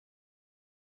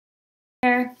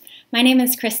My name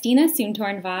is Christina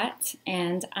Soontornvat,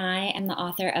 and I am the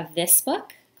author of this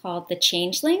book called The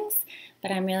Changelings,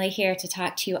 but I'm really here to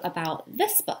talk to you about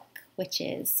this book, which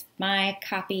is my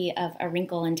copy of A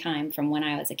Wrinkle in Time from when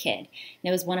I was a kid. And it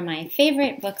was one of my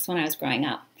favorite books when I was growing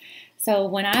up. So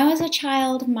when I was a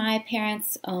child, my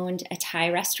parents owned a Thai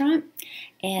restaurant,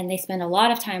 and they spent a lot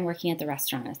of time working at the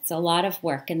restaurant. It's a lot of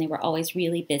work, and they were always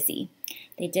really busy.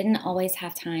 They didn't always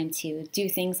have time to do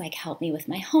things like help me with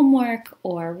my homework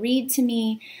or read to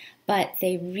me, but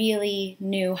they really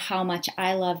knew how much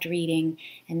I loved reading,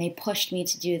 and they pushed me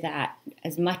to do that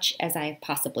as much as I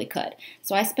possibly could.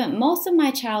 So I spent most of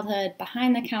my childhood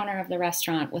behind the counter of the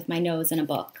restaurant with my nose in a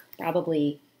book,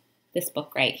 probably this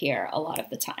book right here a lot of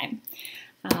the time.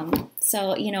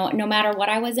 So, no matter what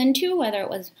I was into, whether it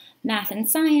was math and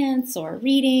science or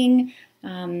reading,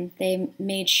 they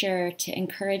made sure to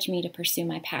encourage me to pursue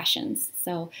my passions.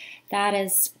 So that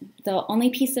is the only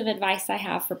piece of advice I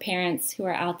have for parents who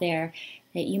are out there,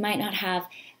 that you might not have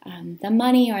the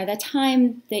money or the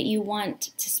time that you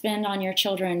want to spend on your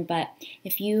children, but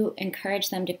if you encourage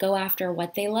them to go after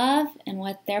what they love and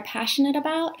what they're passionate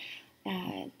about,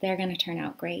 they're going to turn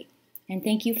out great. And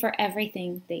thank you for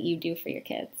everything that you do for your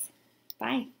kids.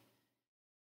 Bye.